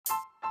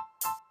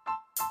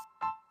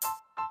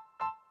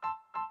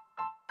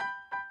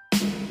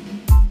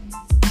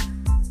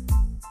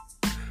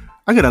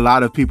I get a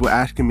lot of people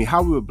asking me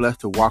how we were blessed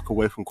to walk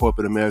away from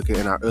corporate America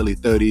in our early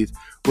 30s.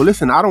 Well,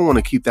 listen, I don't want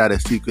to keep that a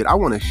secret. I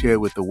want to share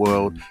it with the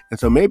world. And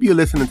so maybe you're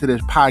listening to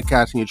this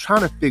podcast and you're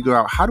trying to figure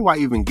out, how do I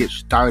even get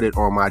started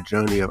on my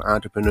journey of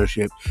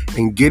entrepreneurship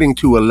and getting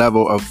to a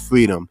level of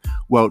freedom?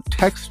 Well,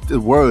 text the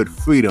word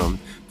freedom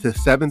to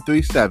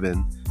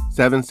 737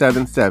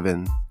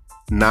 777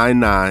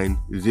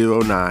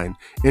 9909.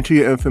 Enter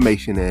your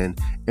information in,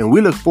 and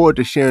we look forward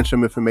to sharing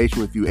some information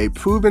with you. A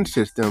proven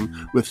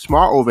system with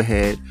small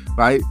overhead,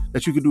 right?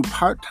 That you can do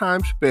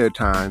part-time, spare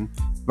time,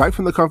 right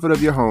from the comfort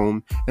of your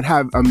home, and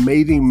have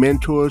amazing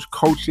mentors,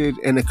 coaches,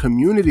 and a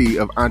community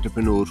of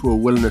entrepreneurs who are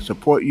willing to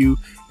support you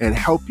and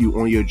help you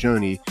on your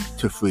journey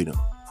to freedom.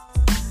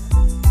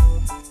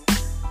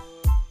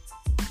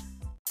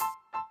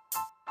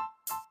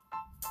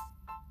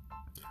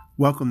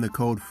 Welcome to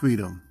Code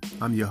Freedom.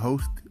 I'm your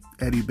host,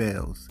 Eddie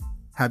Bales.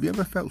 Have you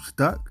ever felt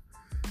stuck?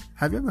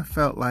 Have you ever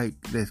felt like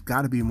there's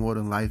got to be more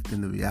than life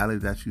than the reality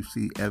that you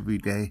see every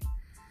day?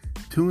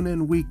 Tune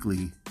in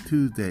weekly,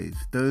 Tuesdays,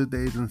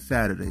 Thursdays, and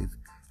Saturdays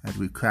as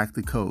we crack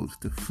the codes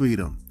to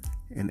freedom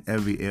in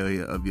every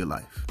area of your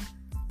life.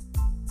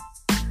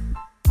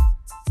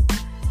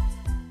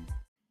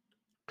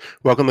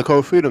 Welcome to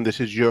Code Freedom.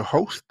 This is your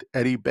host,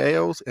 Eddie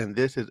Bales, and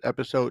this is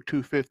episode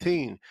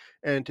 215.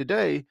 And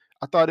today,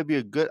 I thought it'd be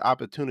a good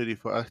opportunity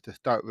for us to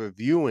start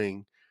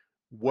reviewing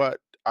what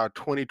our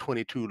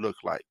 2022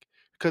 looked like,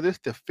 because it's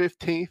the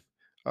 15th,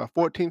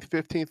 14th,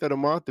 15th of the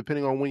month,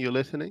 depending on when you're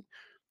listening.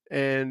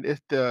 And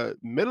it's the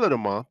middle of the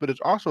month, but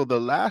it's also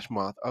the last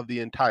month of the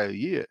entire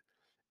year.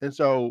 And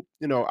so,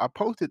 I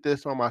posted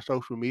this on my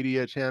social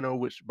media channel,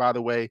 which, by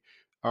the way,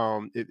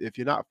 if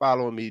you're not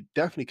following me,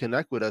 definitely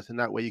connect with us. And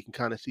that way you can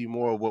kind of see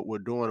more of what we're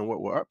doing and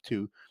what we're up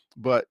to.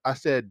 But I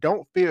said,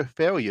 don't fear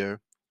failure,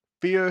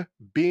 fear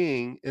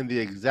being in the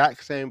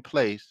exact same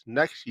place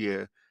next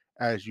year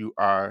as you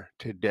are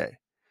today.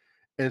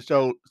 And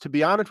so, to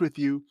be honest with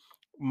you,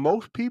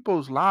 most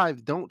people's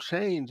lives don't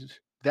change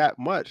that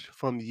much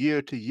from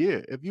year to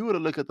year. If you were to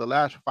look at the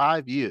last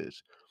 5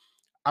 years,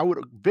 I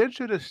would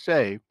venture to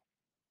say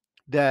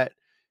that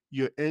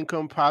your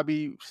income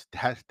probably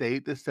has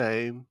stayed the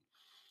same.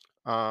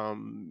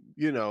 um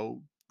you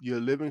know your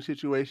living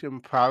situation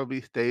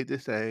probably stayed the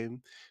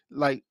same.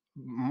 Like,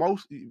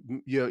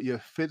 your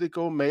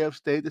physical may have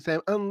stayed the same,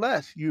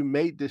 unless you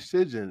made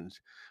decisions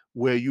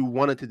where you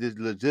wanted to just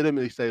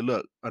legitimately say,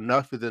 look,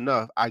 enough is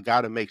enough, I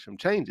got to make some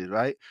changes,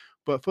 right?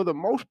 But for the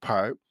most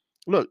part,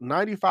 look,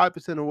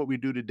 95% of what we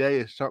do today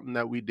is something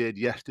that we did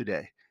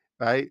yesterday,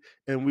 right?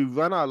 And we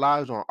run our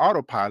lives on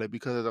autopilot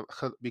because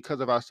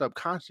of our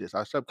subconscious.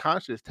 Our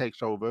subconscious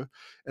takes over,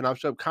 and our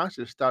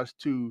subconscious starts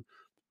to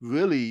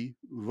really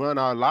run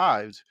our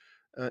lives.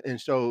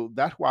 And so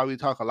that's why we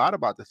talk a lot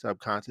about the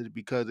subconscious,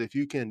 because if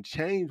you can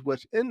change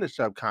what's in the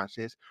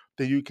subconscious,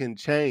 then you can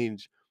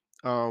change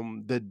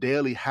the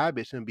daily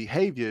habits and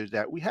behaviors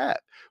that we have.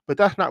 But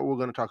that's not what we're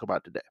going to talk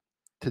about today.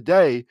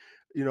 Today,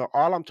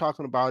 all I'm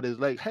talking about is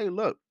like, hey,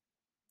 look,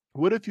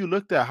 what if you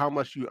looked at how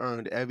much you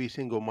earned every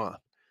single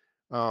month?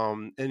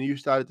 And you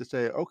started to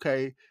say,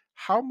 okay,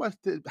 how much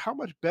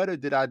better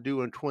did I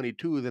do in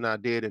 22 than I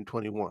did in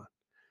 21?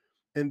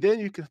 And then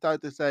you can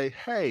start to say,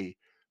 hey,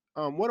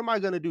 what am I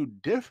going to do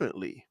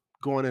differently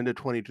going into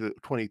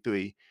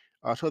 2023,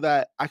 so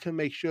that I can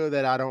make sure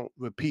that I don't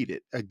repeat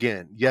it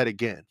again, yet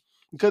again?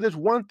 Because it's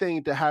one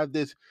thing to have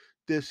this,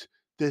 this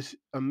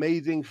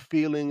amazing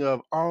feeling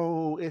of,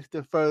 oh, it's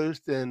the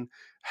first and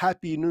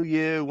happy new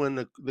year when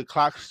the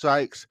clock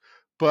strikes.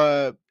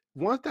 But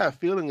once that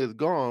feeling is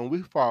gone,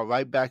 we fall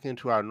right back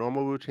into our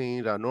normal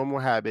routines, our normal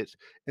habits,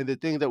 and the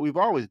things that we've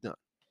always done.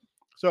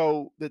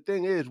 So the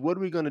thing is, what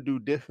are we going to do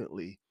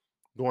differently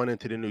going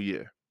into the new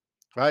year,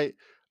 right?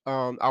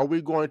 Are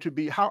we going to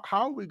be how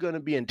are we going to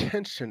be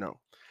intentional?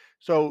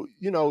 So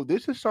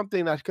this is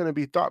something that's going to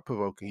be thought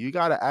provoking. You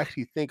got to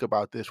actually think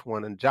about this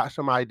one and jot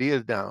some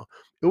ideas down.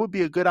 It would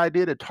be a good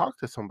idea to talk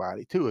to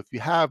somebody too. If you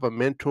have a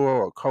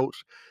mentor or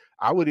coach,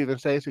 I would even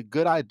say it's a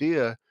good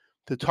idea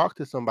to talk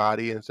to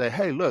somebody and say,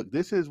 hey, look,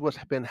 this is what's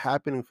been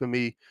happening for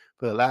me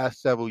for the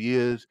last several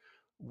years.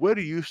 Where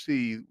do you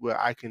see where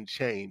I can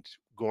change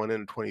going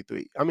into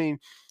 23? I mean,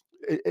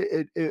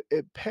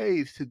 it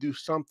pays to do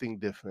something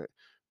different,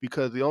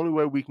 because the only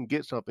way we can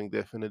get something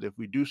different is if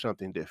we do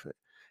something different.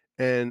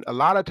 And a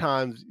lot of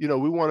times, we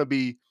want to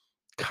be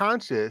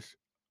conscious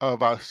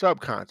of our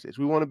subconscious.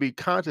 We want to be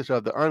conscious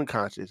of the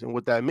unconscious. And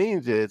what that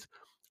means is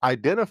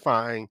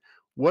identifying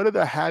what are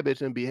the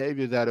habits and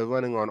behaviors that are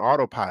running on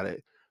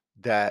autopilot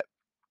that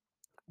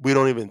we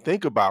don't even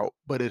think about,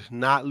 but it's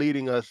not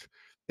leading us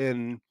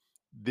in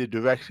the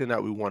direction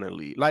that we want to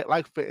lead.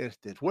 Like for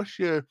instance, what's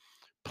your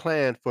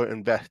plan for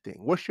investing?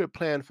 What's your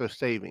plan for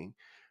saving?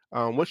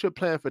 What's your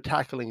plan for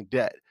tackling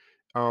debt?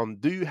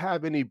 Do you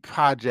have any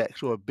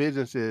projects or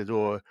businesses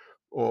or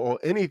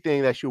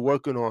anything that you're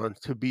working on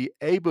to be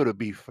able to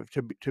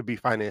to be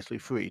financially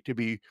free? To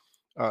be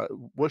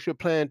what's your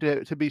plan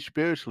to be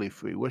spiritually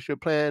free? What's your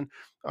plan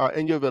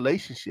in your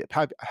relationship?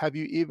 Have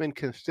you even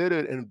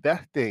considered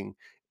investing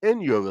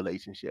in your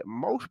relationship?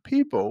 Most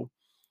people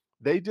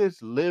They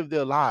just live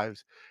their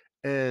lives,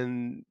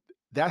 and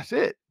that's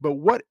it. But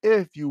what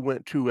if you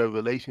went to a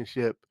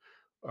relationship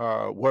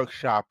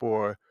workshop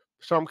or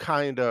some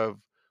kind of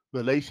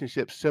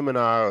relationship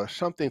seminar or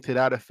something to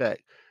that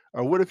effect?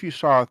 Or what if you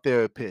saw a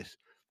therapist?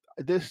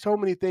 There's so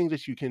many things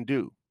that you can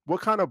do.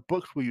 What kind of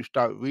books will you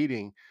start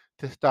reading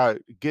to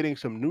start getting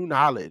some new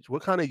knowledge?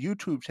 What kind of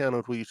YouTube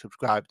channels will you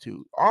subscribe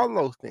to? All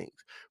those things.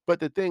 But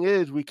the thing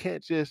is, we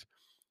can't just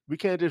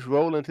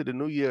roll into the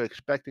new year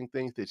expecting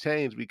things to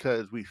change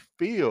because we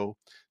feel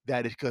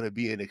that it's going to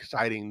be an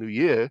exciting new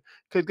year.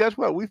 Because guess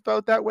what? We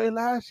felt that way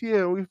last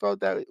year, and we felt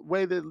that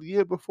way the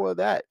year before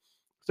that.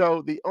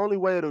 So the only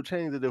way it'll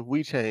change is if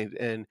we change.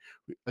 And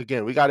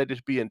again, we got to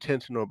just be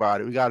intentional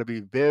about it. We got to be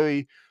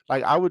very,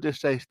 like I would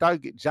just say, start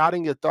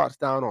jotting your thoughts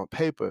down on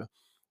paper.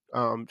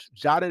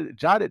 Jot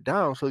it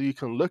down so you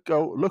can look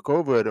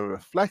over it and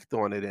reflect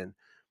on it and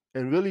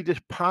really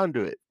just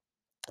ponder it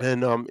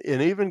and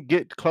even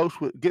get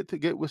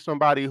with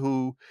somebody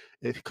who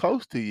is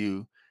close to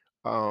you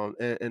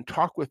and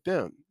talk with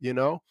them,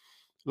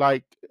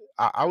 like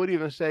I would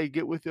even say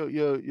get with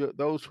your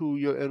those who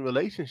you're in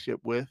relationship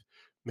with,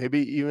 maybe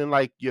even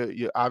like your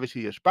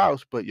obviously your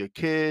spouse, but your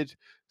kids.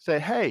 Say,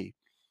 hey,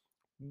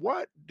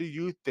 what do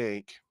you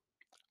think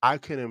I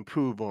can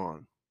improve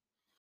on?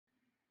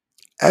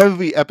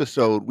 Every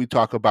episode we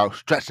talk about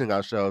stretching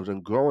ourselves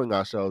and growing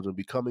ourselves and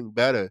becoming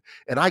better.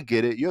 And I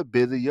get it. You're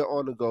busy, you're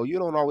on the go. You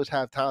don't always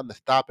have time to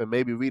stop and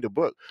maybe read a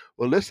book.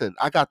 Well, listen,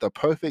 I got the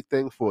perfect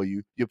thing for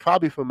you. You're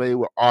probably familiar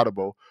with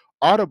Audible.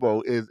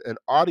 Audible is an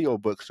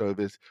audiobook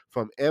service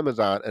from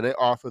Amazon, and they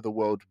offer the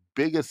world's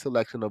biggest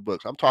selection of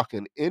books. I'm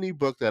talking any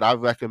book that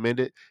I've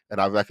recommended,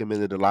 and I've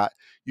recommended a lot.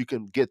 You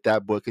can get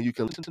that book and you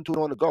can listen to it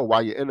on the go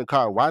while you're in the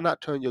car. Why not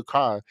turn your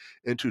car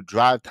into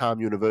Drive Time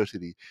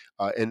University?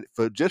 And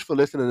for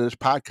listening to this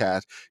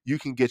podcast, you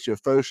can get your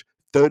first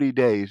 30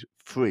 days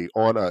free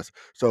on us.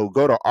 So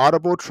go to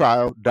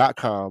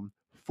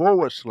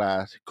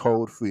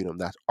audibletrial.com/code freedom.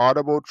 That's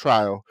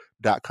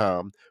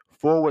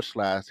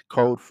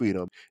audibletrial.com/code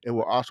freedom. And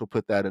we'll also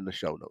put that in the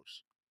show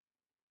notes.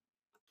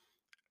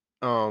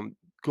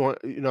 Going,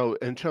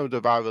 in terms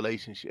of our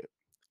relationship,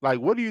 like,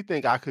 what do you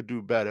think I could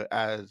do better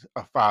as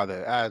a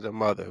father, as a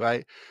mother,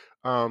 right?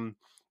 Um,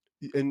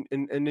 and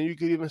then you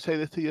could even say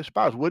this to your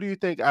spouse. What do you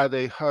think as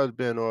a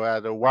husband or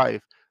as a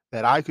wife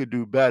that I could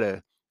do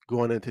better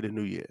going into the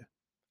new year?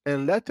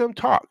 And let them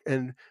talk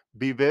and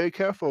be very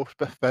careful,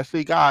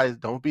 especially guys.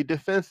 Don't be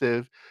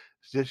defensive.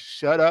 Just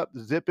shut up,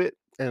 zip it,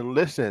 and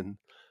listen.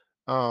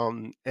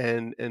 And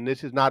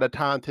this is not a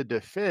time to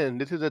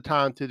defend. This is a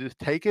time to just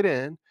take it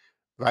in,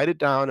 write it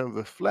down, and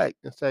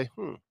reflect and say,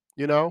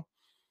 you know,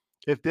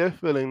 if they're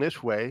feeling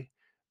this way,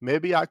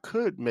 maybe I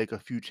could make a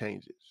few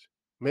changes.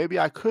 Maybe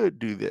I could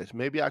do this.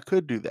 Maybe I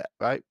could do that,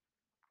 right?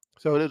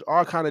 So there's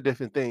all kind of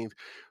different things.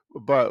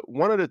 But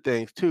one of the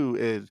things too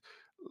is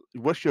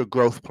what's your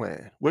growth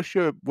plan? What's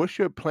your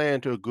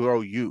plan to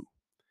grow you?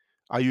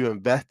 Are you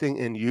investing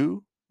in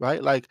you?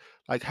 Right? Like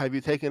have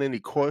you taken any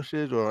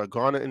courses or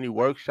gone to any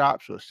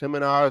workshops or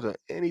seminars or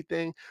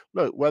anything?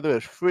 Look, whether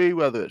it's free,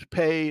 whether it's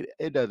paid,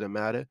 it doesn't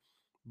matter.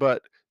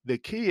 But the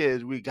key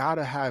is we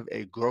gotta have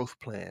a growth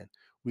plan.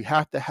 We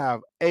have to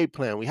have a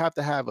plan. We have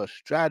to have a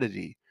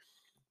strategy,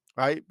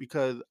 right?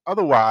 Because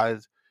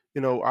otherwise,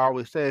 I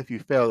always say if you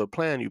fail to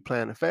plan, you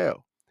plan to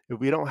fail. If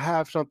we don't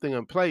have something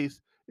in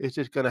place, it's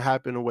just gonna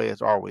happen the way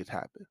it's always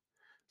happened.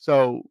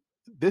 So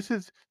this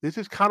is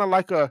kind of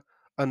like a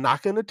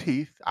knock in the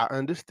teeth. I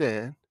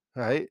understand,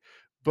 right?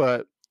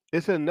 But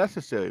it's a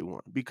necessary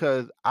one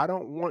because I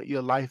don't want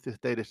your life to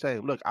stay the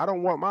same. Look, I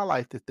don't want my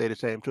life to stay the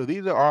same. So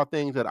these are all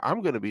things that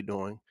I'm going to be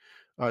doing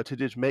to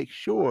just make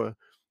sure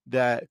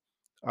that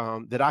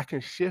that I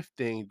can shift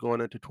things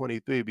going into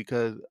 23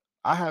 because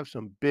I have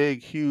some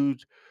big,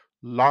 huge,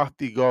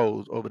 lofty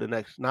goals over the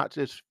next not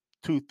just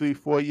 2, 3,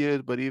 4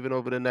 years, but even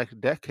over the next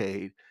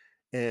decade.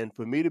 And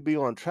for me to be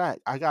on track,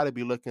 I got to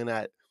be looking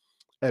at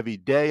every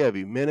day,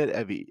 every minute,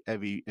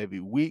 every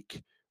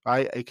week,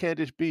 right? It can't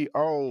just be,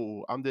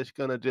 oh, I'm just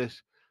gonna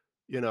just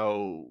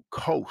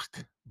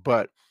coast.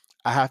 But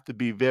I have to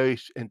be very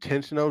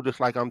intentional, just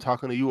like I'm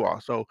talking to you all.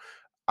 So,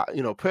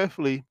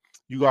 prayerfully,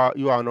 you all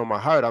know my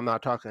heart. I'm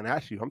not talking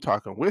at you. I'm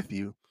talking with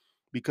you,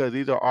 because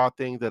these are all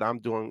things that I'm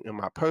doing in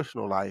my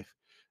personal life,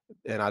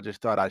 and I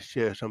just thought I'd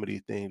share some of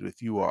these things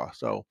with you all.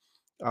 So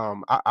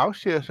I'll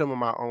share some of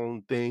my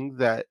own things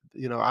that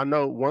I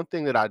know. One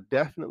thing that I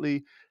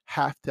definitely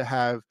have to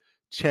have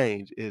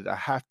change is I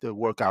have to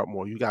work out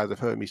more. You guys have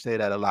heard me say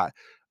that a lot.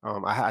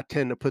 I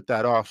tend to put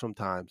that off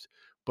sometimes,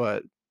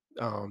 but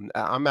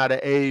I'm at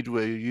an age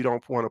where you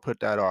don't want to put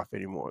that off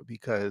anymore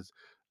because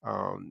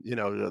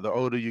the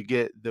older you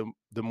get,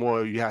 the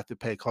more you have to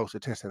pay close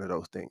attention to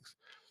those things.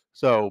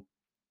 So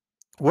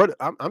what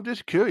I'm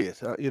just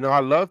curious. I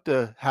love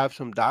to have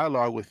some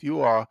dialogue with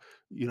you all.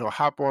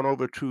 Hop on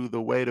over to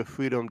the way to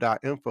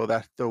freedom.info.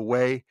 That's the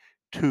way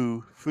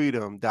to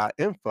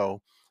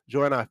freedom.info.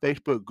 Join our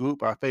Facebook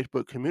group, our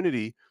Facebook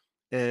community,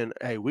 and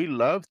hey, we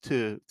love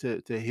to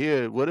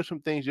hear what are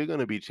some things you're going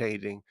to be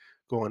changing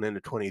going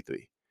into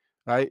 23.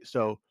 right?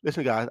 So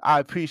listen, guys, I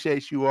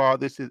appreciate you all.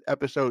 This is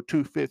episode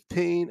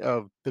 215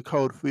 of the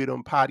Code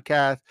Freedom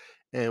Podcast,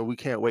 and we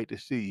can't wait to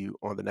see you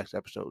on the next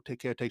episode. Take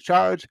care, take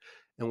charge,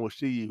 and we'll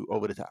see you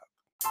over the top.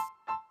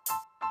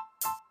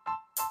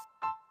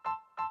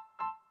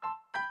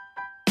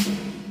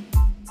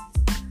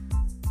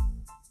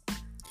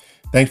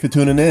 Thanks for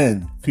tuning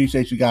in.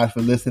 Appreciate you guys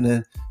for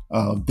listening.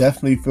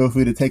 Definitely feel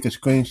free to take a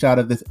screenshot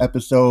of this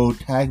episode,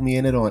 tag me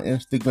in it on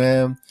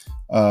Instagram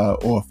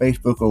or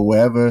Facebook or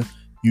wherever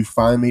you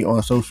find me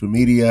on social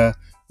media.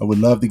 I would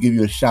love to give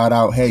you a shout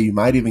out. Hey, you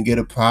might even get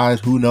a prize.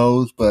 Who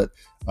knows? But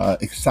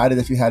excited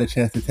that you had a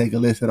chance to take a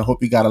listen. I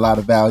hope you got a lot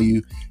of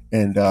value.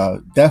 And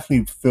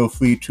definitely feel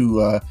free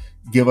to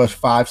give us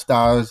 5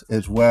 stars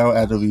as well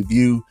as a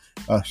review.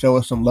 Show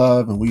us some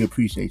love, and we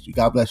appreciate you.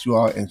 God bless you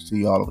all, and see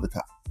you all over the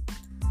top.